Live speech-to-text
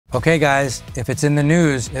Okay guys, if it's in the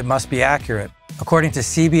news, it must be accurate. According to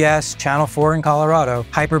CBS Channel 4 in Colorado,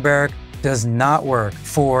 hyperbaric does not work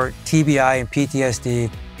for TBI and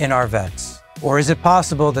PTSD in our vets. Or is it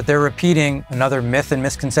possible that they're repeating another myth and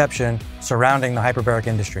misconception surrounding the hyperbaric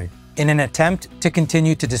industry? In an attempt to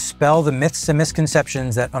continue to dispel the myths and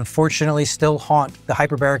misconceptions that unfortunately still haunt the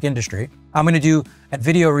hyperbaric industry, I'm going to do a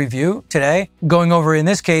video review today, going over, in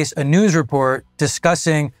this case, a news report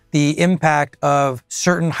discussing the impact of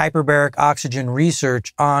certain hyperbaric oxygen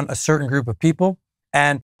research on a certain group of people.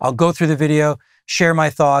 And I'll go through the video, share my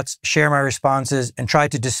thoughts, share my responses, and try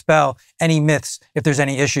to dispel any myths if there's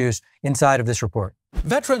any issues inside of this report.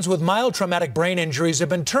 Veterans with mild traumatic brain injuries have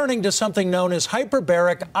been turning to something known as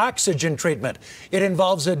hyperbaric oxygen treatment. It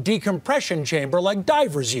involves a decompression chamber like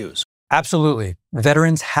divers use. Absolutely.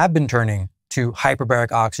 Veterans have been turning to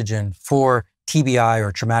hyperbaric oxygen for TBI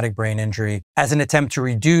or traumatic brain injury as an attempt to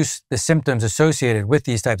reduce the symptoms associated with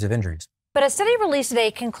these types of injuries. But a study released today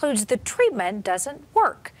concludes the treatment doesn't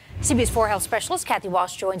work. CBS 4 health specialist Kathy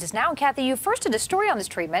Walsh joins us now. And Kathy, you first did a story on this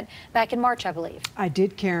treatment back in March, I believe. I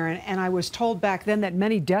did, Karen, and I was told back then that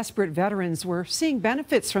many desperate veterans were seeing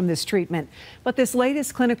benefits from this treatment. But this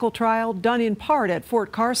latest clinical trial, done in part at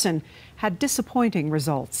Fort Carson, had disappointing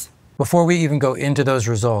results. Before we even go into those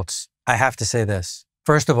results, I have to say this.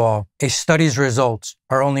 First of all, a study's results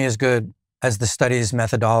are only as good as the study's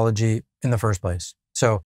methodology in the first place.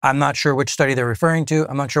 So I'm not sure which study they're referring to.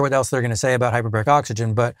 I'm not sure what else they're going to say about hyperbaric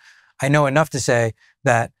oxygen, but I know enough to say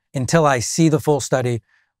that until I see the full study,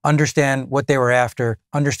 understand what they were after,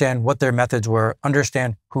 understand what their methods were,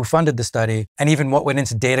 understand who funded the study, and even what went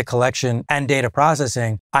into data collection and data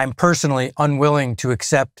processing, I'm personally unwilling to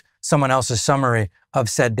accept someone else's summary of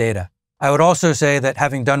said data. I would also say that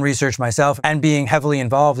having done research myself and being heavily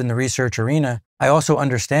involved in the research arena, I also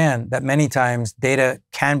understand that many times data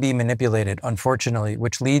can be manipulated, unfortunately,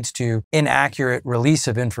 which leads to inaccurate release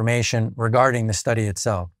of information regarding the study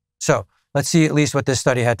itself. So let's see at least what this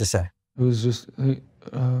study had to say. It was just a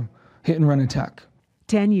hit and run attack.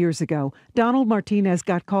 10 years ago, Donald Martinez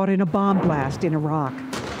got caught in a bomb blast in Iraq.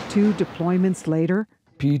 2 deployments later,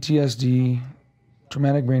 PTSD,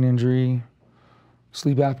 traumatic brain injury,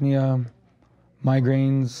 sleep apnea,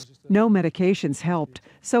 migraines. No medications helped,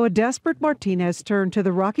 so a desperate Martinez turned to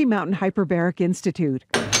the Rocky Mountain Hyperbaric Institute.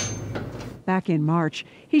 Back in March,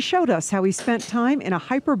 he showed us how he spent time in a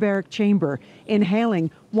hyperbaric chamber,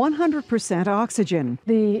 inhaling 100% oxygen.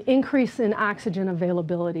 The increase in oxygen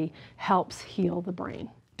availability helps heal the brain.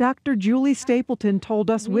 Dr. Julie Stapleton told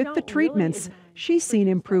us with the treatments, she's seen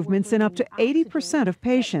improvements in up to 80% of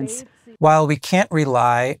patients. While we can't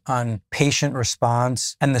rely on patient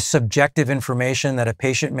response and the subjective information that a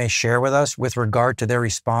patient may share with us with regard to their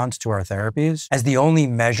response to our therapies as the only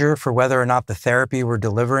measure for whether or not the therapy we're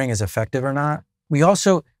delivering is effective or not, we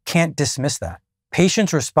also can't dismiss that.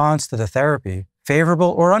 Patients' response to the therapy, favorable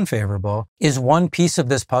or unfavorable, is one piece of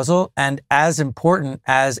this puzzle and as important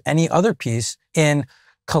as any other piece in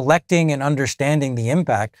collecting and understanding the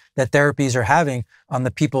impact that therapies are having on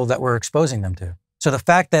the people that we're exposing them to. So the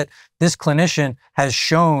fact that this clinician has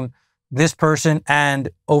shown this person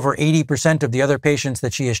and over 80% of the other patients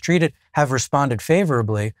that she has treated have responded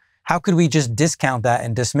favorably, how could we just discount that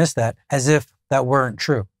and dismiss that as if that weren't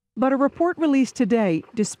true? But a report released today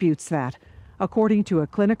disputes that. According to a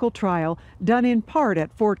clinical trial done in part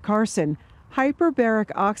at Fort Carson,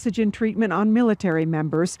 hyperbaric oxygen treatment on military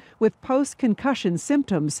members with post-concussion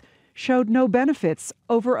symptoms showed no benefits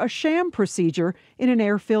over a sham procedure in an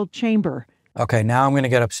air-filled chamber. Okay, now I'm going to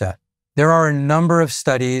get upset. There are a number of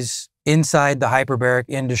studies inside the hyperbaric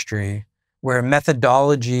industry where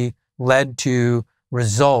methodology led to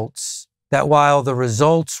results that while the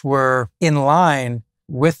results were in line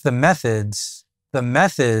with the methods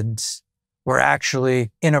were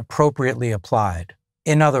actually inappropriately applied.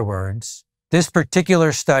 In other words, this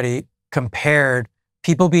particular study compared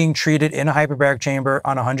people being treated in a hyperbaric chamber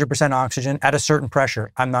on 100% oxygen at a certain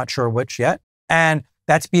pressure, I'm not sure which yet, and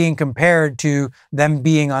that's being compared to them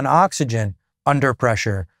being on oxygen under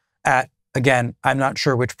pressure at, again, I'm not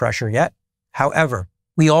sure which pressure yet. However,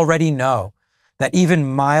 we already know that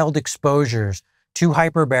even mild exposures to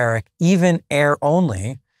hyperbaric, even air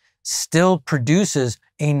only, still produces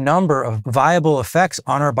a number of viable effects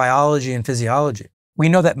on our biology and physiology. We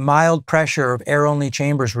know that mild pressure of air-only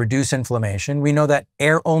chambers reduce inflammation. We know that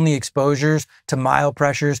air-only exposures to mild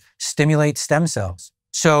pressures stimulate stem cells.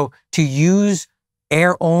 So to use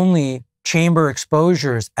air-only chamber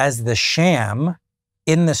exposures as the sham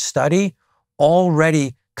in the study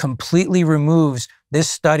already completely removes this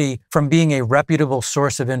study from being a reputable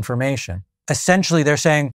source of information. Essentially, they're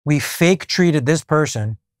saying, we fake treated this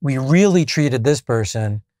person, we really treated this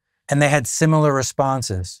person, and they had similar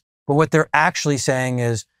responses. But what they're actually saying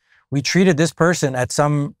is, we treated this person at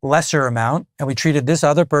some lesser amount, and we treated this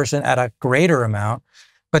other person at a greater amount,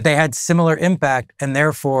 but they had similar impact, and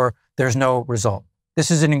therefore there's no result. This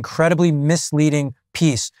is an incredibly misleading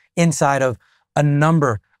piece inside of a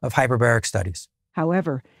number of hyperbaric studies.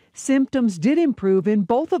 However, symptoms did improve in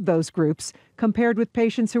both of those groups compared with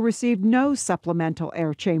patients who received no supplemental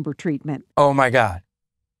air chamber treatment. Oh my God.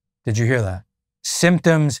 Did you hear that?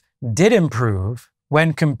 Symptoms did improve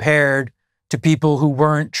when compared to people who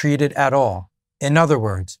weren't treated at all. In other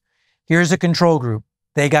words, here's a control group.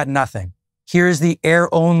 They got nothing. Here's the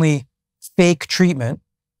air-only fake treatment.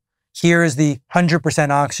 Here is the 100%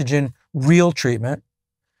 oxygen real treatment.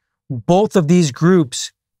 Both of these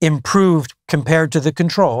groups improved compared to the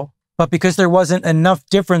control, but because there wasn't enough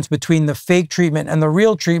difference between the fake treatment and the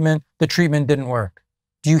real treatment, the treatment didn't work.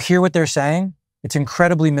 Do you hear what they're saying? It's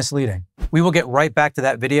incredibly misleading. We will get right back to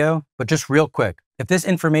that video, but just real quick, if this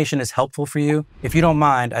information is helpful for you, if you don't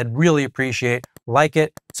mind, I'd really appreciate like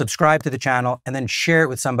it, subscribe to the channel, and then share it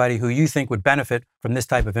with somebody who you think would benefit from this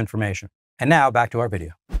type of information. And now back to our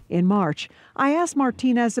video. In March, I asked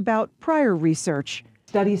Martinez about prior research.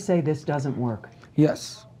 Studies say this doesn't work.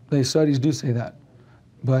 Yes, the studies do say that,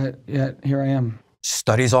 but yet here I am.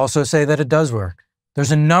 Studies also say that it does work.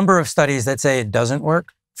 There's a number of studies that say it doesn't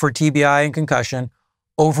work for TBI and concussion,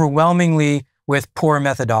 overwhelmingly with poor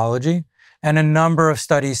methodology, and a number of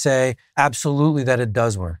studies say absolutely that it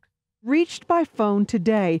does work. Reached by phone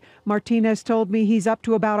today, Martinez told me he's up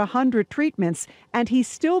to about 100 treatments, and he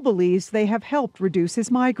still believes they have helped reduce his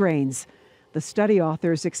migraines. The study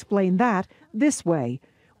authors explain that this way.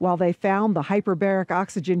 While they found the hyperbaric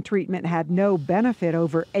oxygen treatment had no benefit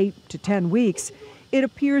over 8 to 10 weeks, it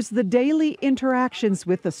appears the daily interactions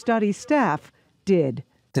with the study staff did.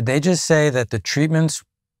 Did they just say that the treatments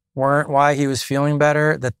weren't why he was feeling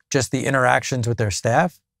better, that just the interactions with their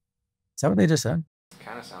staff? Is that what they just said?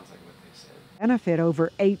 Kind of sounds like what they said. Benefit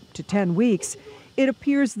over 8 to 10 weeks, it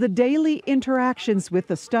appears the daily interactions with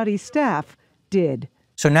the study staff did.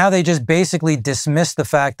 So now they just basically dismissed the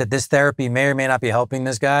fact that this therapy may or may not be helping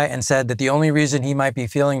this guy and said that the only reason he might be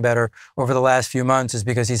feeling better over the last few months is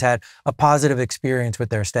because he's had a positive experience with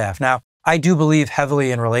their staff. Now, I do believe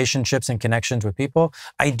heavily in relationships and connections with people.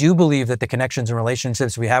 I do believe that the connections and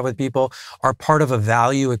relationships we have with people are part of a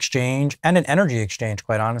value exchange and an energy exchange,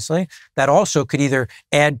 quite honestly, that also could either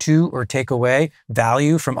add to or take away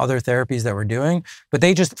value from other therapies that we're doing. But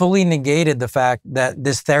they just fully negated the fact that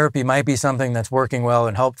this therapy might be something that's working well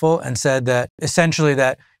and helpful, and said that essentially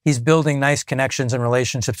that he's building nice connections and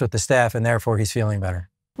relationships with the staff and therefore he's feeling better.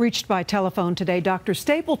 Reached by telephone today, Dr.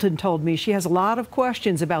 Stapleton told me she has a lot of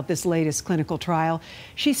questions about this latest clinical trial.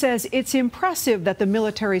 She says it's impressive that the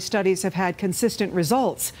military studies have had consistent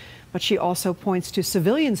results, but she also points to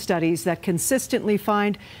civilian studies that consistently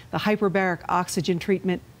find the hyperbaric oxygen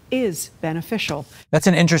treatment is beneficial. That's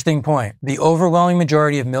an interesting point. The overwhelming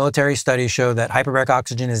majority of military studies show that hyperbaric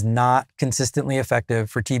oxygen is not consistently effective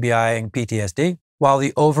for TBI and PTSD, while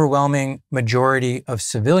the overwhelming majority of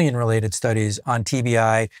civilian-related studies on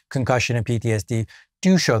TBI, concussion, and PTSD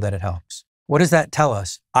do show that it helps. What does that tell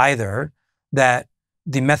us? Either that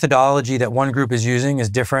the methodology that one group is using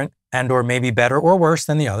is different and or maybe better or worse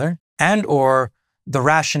than the other, and or the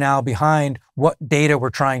rationale behind what data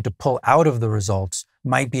we're trying to pull out of the results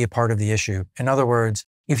might be a part of the issue. In other words,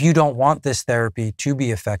 if you don't want this therapy to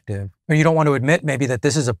be effective, or you don't want to admit maybe that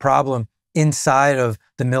this is a problem inside of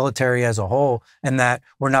the military as a whole, and that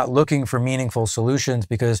we're not looking for meaningful solutions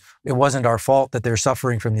because it wasn't our fault that they're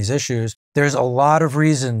suffering from these issues. There's a lot of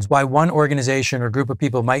reasons why one organization or group of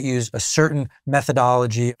people might use a certain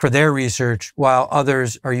methodology for their research, while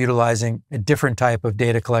others are utilizing a different type of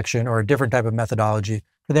data collection or a different type of methodology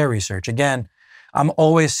for their research. Again, I'm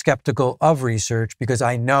always skeptical of research because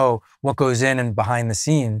I know what goes in and behind the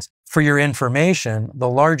scenes. For your information, the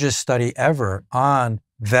largest study ever on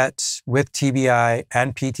vets with TBI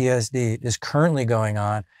and PTSD is currently going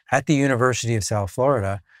on at the University of South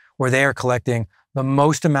Florida, where they are collecting the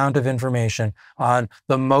most amount of information on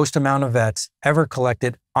the most amount of vets ever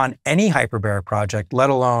collected on any hyperbaric project,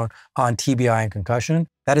 let alone on TBI and concussion.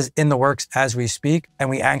 That is in the works as we speak, and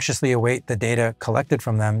we anxiously await the data collected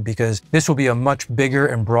from them because this will be a much bigger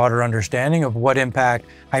and broader understanding of what impact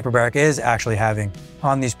hyperbaric is actually having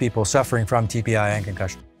on these people suffering from TBI and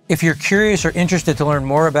concussion. If you're curious or interested to learn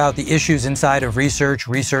more about the issues inside of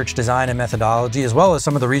research design, and methodology, as well as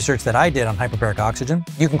some of the research that I did on hyperbaric oxygen,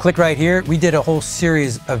 you can click right here. We did a whole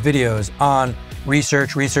series of videos on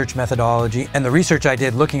research methodology, and the research I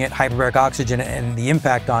did looking at hyperbaric oxygen and the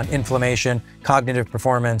impact on inflammation, cognitive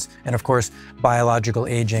performance, and of course, biological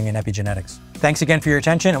aging and epigenetics. Thanks again for your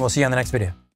attention, and we'll see you on the next video.